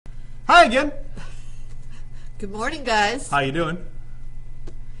Hi again. Good morning, guys. How you doing?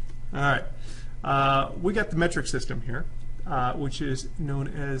 All right. We got the metric system here, which is known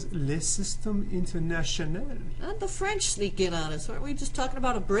as Le Système International. How'd the French sneak in on us? Weren't we just talking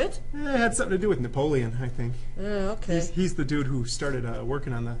about a Brit? It had something to do with Napoleon, I think. Oh, okay. He's the dude who started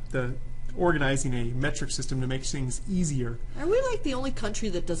working on the organizing a metric system to make things easier. Are we like the only country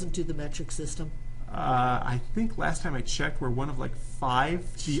that doesn't do the metric system? I think last time I checked, we're one of like 5.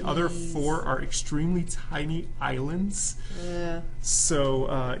 Jeez. The other 4 are extremely tiny islands. Yeah.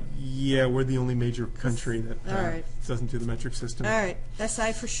 So, yeah, we're the only major country that doesn't do the metric system. All right.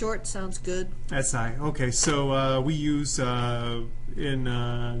 SI for short sounds good. SI. Okay, so we use, in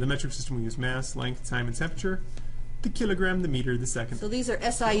the metric system, we use mass, length, time, and temperature. The kilogram, the meter, the second. So these are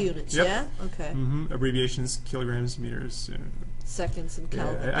SI units, Yep. yeah? Okay. Abbreviations, kilograms, meters. Seconds and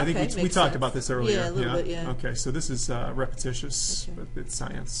Kelvin. Yeah, I think we talked about this earlier. Yeah, a little bit, yeah. Okay, so this is repetitious, but it's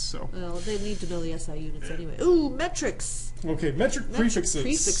science. So. Well, they need to know the SI units anyway. Ooh, metrics. Okay, metric prefixes.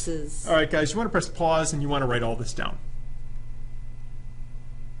 Prefixes. All right, guys, you want to press pause and you want to write all this down.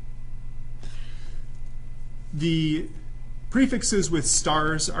 The prefixes with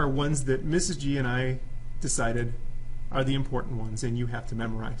stars are ones that Mrs. G and I decided are the important ones, and you have to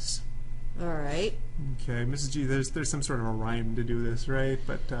memorize. All right. Okay, Mrs. G, there's some sort of a rhyme to do this, right?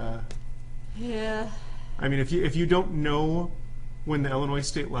 But yeah. I mean, if you don't know when the Illinois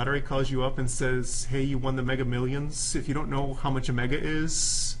State Lottery calls you up and says, "Hey, you won the Mega Millions," if you don't know how much a mega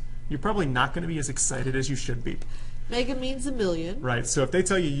is, you're probably not going to be as excited as you should be. Mega means a million. Right. So if they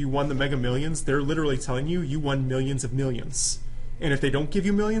tell you you won the Mega Millions, they're literally telling you you won millions of millions. And if they don't give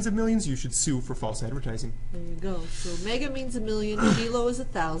you millions of millions, you should sue for false advertising. There you go. So mega means a million, kilo is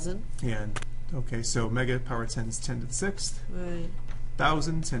 1,000. And, okay, so mega power 10 is 10 to the 6th. Right.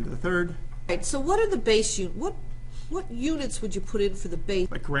 1,000, 10 to the 3rd. Right, so what are the base units? What units would you put in for the base?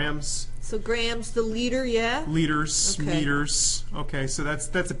 Like grams. So grams, the liter, yeah? Liters, Okay. meters. Okay, so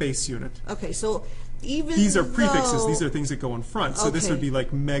that's a base unit. Okay, so even These are prefixes. though- These are things that go in front. So this Okay. would be like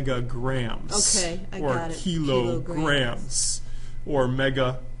megagrams. Okay, I or got it. kilograms. Or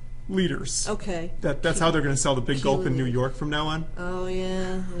mega liters. Okay. That's how they're going to sell the big gulp in New York from now on. Oh,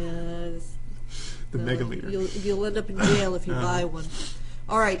 yeah. The mega liter. You'll end up in jail if you buy one.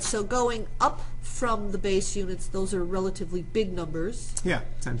 All right, so going up from the base units, those are relatively big numbers. Yeah,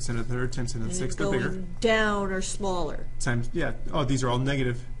 10 to the 3rd, 10 to the 6th, they're bigger. Going down are smaller. Times, yeah. Oh, these are all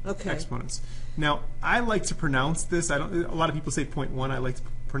negative exponents. Now, I like to pronounce this. A lot of people say 0.1. I like to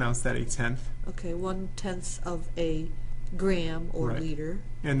pronounce that a tenth. Okay, 1/10 of a gram or liter.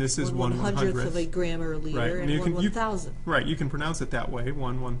 And this is 1/100th of a gram or a liter, right. and 1/1000th. Right, you can pronounce it that way,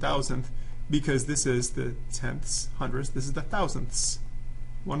 1/1000th, because this is the tenths, hundredths. This is the thousandths.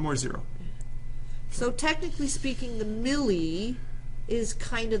 One more zero. So technically speaking, the milli is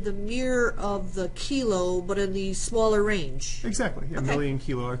kind of the mirror of the kilo, but in the smaller range. Exactly. Yeah, milli and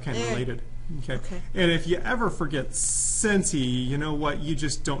kilo are kind of related. Okay. And if you ever forget centi, you know what? You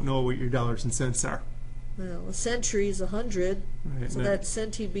just don't know what your dollars and cents are. Well, a century is 100, so that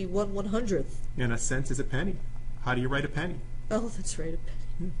centi would be 1/100th. And a cent is a penny. How do you write a penny? Oh, that's right, a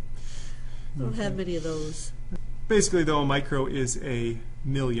penny. I don't have many of those. Basically, though, a micro is a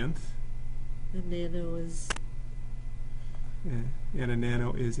millionth. A nano is... And a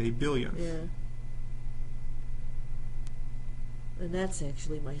nano is a billionth. Yeah. And that's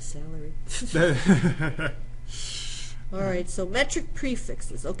actually my salary. All right, so metric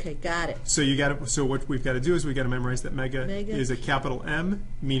prefixes. Okay, got it. So So what we've got to do is we've got to memorize that mega is a capital M,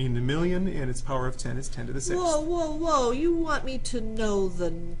 meaning the million, and its power of 10 is 10 to the 6th. Whoa, whoa, whoa! You want me to know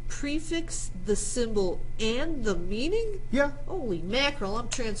the prefix, the symbol, and the meaning? Yeah. Holy mackerel! I'm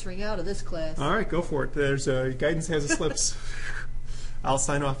transferring out of this class. All right, go for it. There's guidance has the slips. I'll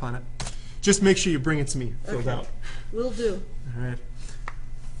sign off on it. Just make sure you bring it to me filled out. Will do. All right.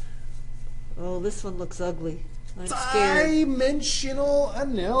 Oh, this one looks ugly. I'm scared. Dimensional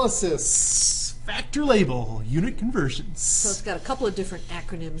analysis. Factor label. Unit conversions. So it's got a couple of different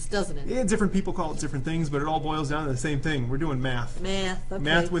acronyms, doesn't it? Yeah, different people call it different things, but it all boils down to the same thing. We're doing math. Math. Okay.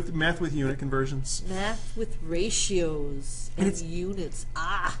 Math with unit conversions. Math with ratios and units.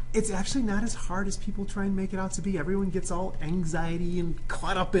 It's actually not as hard as people try and make it out to be. Everyone gets all anxiety and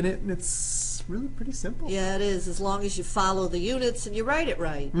caught up in it, and it's really pretty simple. Yeah, it is. As long as you follow the units and you write it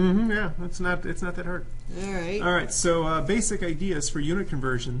right. Yeah, it's not that hard. All right. All right. So basic ideas for unit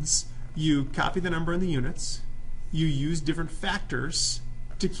conversions. You copy the number in the units. You use different factors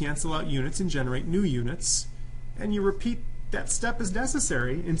to cancel out units and generate new units, and you repeat that step as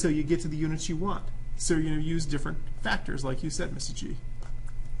necessary until you get to the units you want. So you're going to use different factors, like you said, Mrs. G.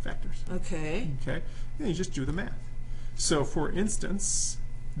 Factors. Okay. Okay. And you just do the math. So for instance,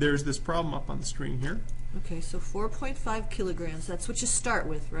 there's this problem up on the screen here. Okay, so 4.5 kilograms. That's what you start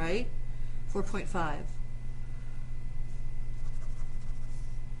with, right? 4.5.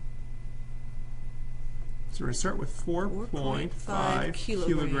 So we're going to start with 4.5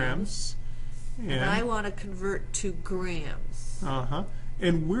 kilograms. And I want to convert to grams.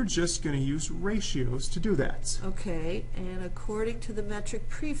 And we're just going to use ratios to do that. Okay, and according to the metric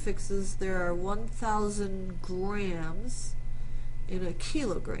prefixes, there are 1,000 grams in a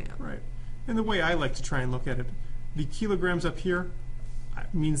kilogram. Right. And the way I like to try and look at it, the kilograms up here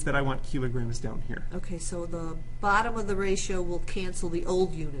means that I want kilograms down here. Okay, so the bottom of the ratio will cancel the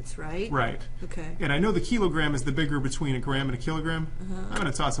old units, right? Right. Okay. And I know the kilogram is the bigger between a gram and a kilogram. I'm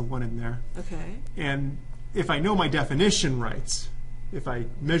going to toss a 1 in there. Okay. And if I know my definition right, if I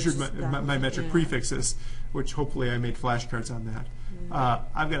measured my metric prefixes, which hopefully I made flashcards on that,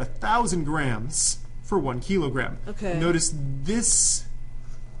 I've got 1,000 grams for 1 kilogram. Okay. Notice this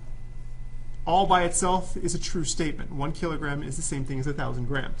all by itself is a true statement. 1 kilogram is the same thing as 1,000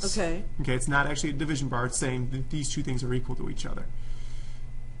 grams. Okay. Okay, it's not actually a division bar. It's saying that these two things are equal to each other.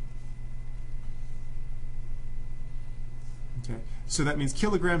 Okay, so that means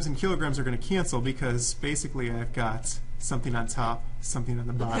kilograms and kilograms are going to cancel because basically I've got something on top, something on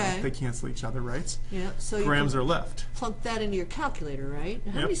the bottom. Okay. They cancel each other, right? Yeah. So grams you are left. plunk that into your calculator, right?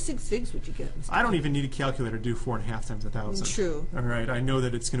 How many sig figs would you get? I don't even need a calculator to do 4.5 times 1,000. True. All right, I know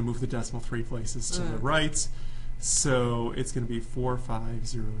that it's going to move the decimal 3 places to the right, so it's going to be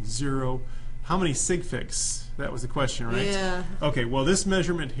 4500. How many sig figs? That was the question, right? Yeah. Okay, well this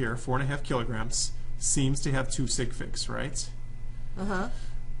measurement here, 4.5 kilograms, seems to have 2 sig figs, right?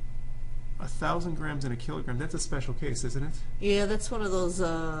 1,000 grams in a kilogram, that's a special case, isn't it? Yeah, that's one of those,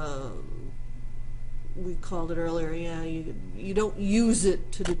 we called it earlier, yeah, you don't use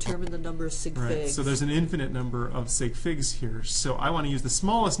it to determine the number of sig Right, figs. so there's an infinite number of sig figs here. So I want to use the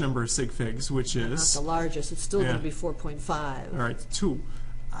smallest number of sig figs, which is... Not the largest, it's still going to be 4.5. All right, 2.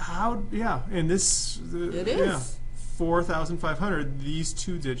 And this... It is. 4,500, these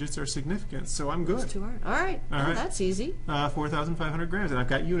 2 digits are significant, so I'm good. Those 2 aren't. All right, that's easy. 4,500 grams, and I've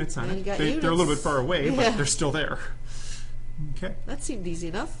got units on it. Got They're a little bit far away, but they're still there. Okay. That seemed easy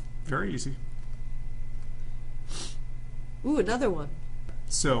enough. Very easy. Ooh, another one.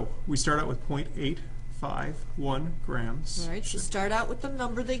 So we start out with 0.851 grams. All right, so start out with the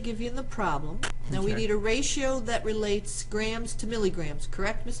number they give you in the problem. Now we need a ratio that relates grams to milligrams,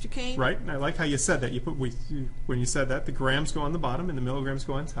 correct, Mr. Kane? Right, and I like how you said that. When you said that, the grams go on the bottom and the milligrams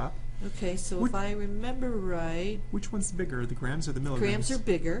go on top. Okay, so if I remember right... Which one's bigger, the grams or the milligrams? Grams are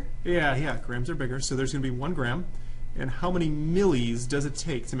bigger. Yeah, grams are bigger, so there's going to be 1 gram. And how many millis does it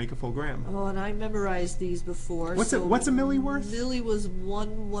take to make a full gram? Oh, and I memorized these before. What's a milli worth? Milli was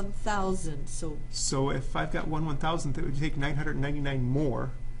 1/1000. So if I've got 1/1000, that would take 999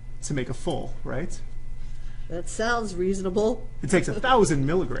 more to make a full, right? That sounds reasonable. It takes 1,000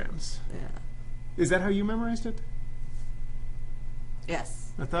 milligrams. Yeah. Is that how you memorized it?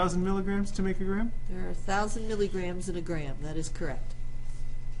 Yes. 1,000 milligrams to make a gram? There are 1,000 milligrams in a gram. That is correct.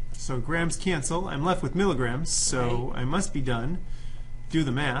 So grams cancel. I'm left with milligrams, so I must be done. Do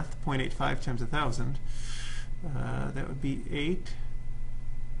the math. 0.85 times 1,000. That would be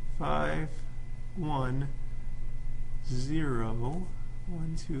 851 0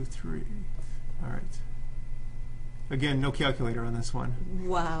 1 2 3. All right. Again, no calculator on this one.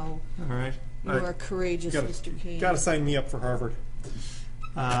 Wow. All right. You are courageous, Mr. Kane. Got to sign me up for Harvard.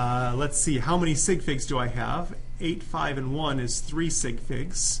 Let's see. How many sig figs do I have? 8, 5, and 1 is 3 sig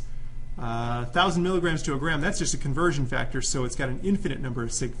figs. 1,000 milligrams to a gram, that's just a conversion factor, so it's got an infinite number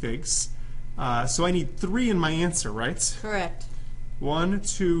of sig figs. So I need 3 in my answer, right? Correct. 1,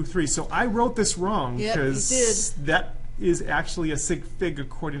 2, 3. So I wrote this wrong because that is actually a sig fig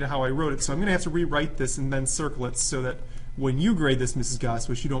according to how I wrote it. So I'm going to have to rewrite this and then circle it so that when you grade this, Mrs.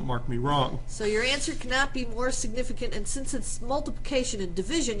 Goswish, you don't mark me wrong. So your answer cannot be more significant, and since it's multiplication and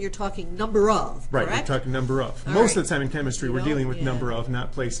division, you're talking number of, right, correct? We're talking number of. All Most of the time in chemistry, we're dealing with yeah. number of,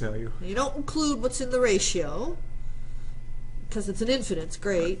 not place value. You don't include what's in the ratio, because it's an infinite, it's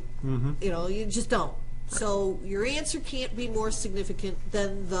great. Mm-hmm. You know, you just don't. So your answer can't be more significant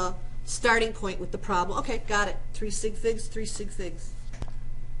than the starting point with the problem. Okay, got it. 3 sig figs, 3 sig figs.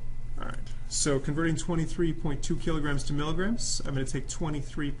 All right. So converting 23.2 kilograms to milligrams, I'm going to take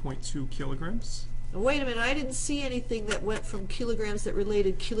 23.2 kilograms. Now, wait a minute, I didn't see anything that went from kilograms that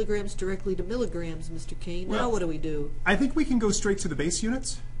related kilograms directly to milligrams, Mr. Kane. Now what do we do? I think we can go straight to the base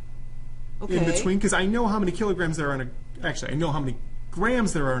units in between, because I know how many kilograms there are in a... Actually, I know how many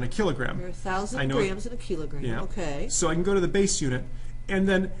grams there are in a kilogram. There are 1,000 grams in a kilogram. Yeah. Okay. So I can go to the base unit, and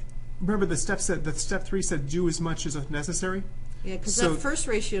then remember the step 3 said do as much as necessary. Yeah, because So- that first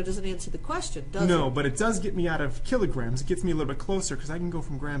ratio doesn't answer the question, does it? No, but it does get me out of kilograms. It gets me a little bit closer because I can go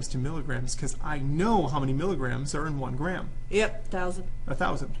from grams to milligrams because I know how many milligrams are in 1 gram. Yep, 1,000.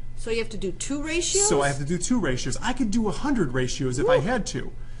 1,000. So you have to do 2 ratios? So I have to do 2 ratios. I could do 100 ratios if I had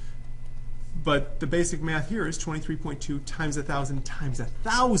to. But the basic math here is 23.2 times 1,000 times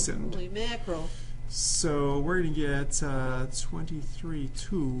 1,000. Holy mackerel. So we're going to get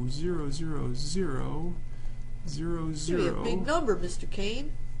 23.2000000. It's going to be a big number, Mr.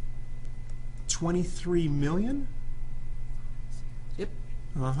 Kane. 23 million? Yep.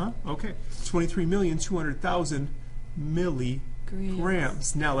 Okay. 23,200,000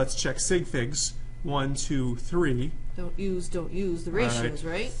 milligrams. Now let's check sig figs. 1, 2, 3. Don't use the ratios,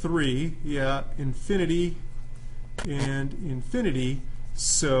 right? 3, yeah. Infinity and infinity.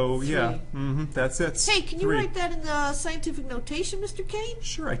 So yeah, that's it. Hey, can you 3. write that in the scientific notation, Mr. Kane?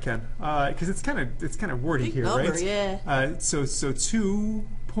 Sure, I can. Because it's kind of wordy Big here, number, right? yeah. So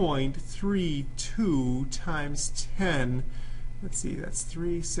 2.32 times 10. Let's see, that's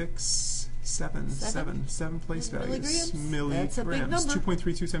 3, 6, 7 place values. Milligrams? That's a big number.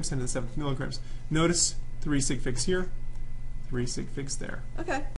 2.32 times 10 to the 7th milligrams. Notice 3 sig figs here, 3 sig figs there. Okay.